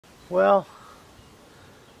Well,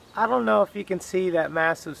 I don't know if you can see that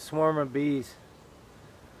massive swarm of bees,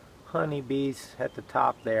 honeybees at the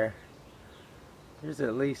top there. There's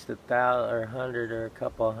at least 1,000 or 100 or a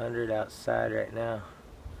couple of hundred outside right now.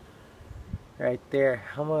 Right there.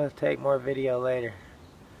 I'm going to take more video later.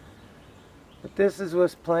 But this is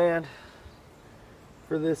what's planned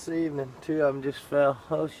for this evening. Two of them just fell.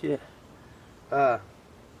 Oh shit. But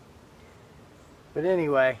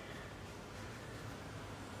anyway.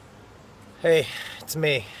 Hey, it's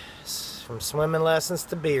me. It's from swimming lessons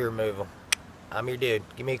to bee removal. I'm your dude.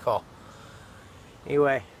 Give me a call.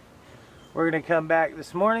 Anyway, we're going to come back.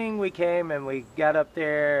 This morning we came and we got up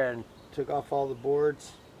there and took off all the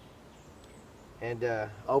boards. And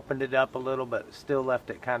opened it up a little, but still left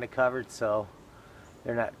it kind of covered so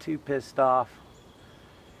they're not too pissed off.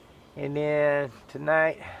 And then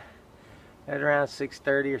tonight at around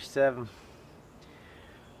 6:30 or 7,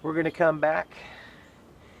 we're going to come back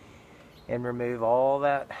and remove all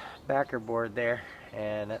that backer board there,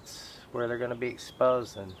 and that's where they're going to be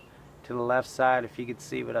exposed. And to the left side, if you could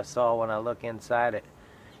see what I saw when I look inside it,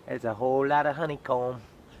 there's a whole lot of honeycomb,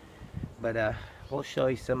 but we'll show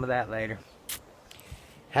you some of that later.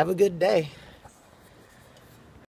 Have a good day.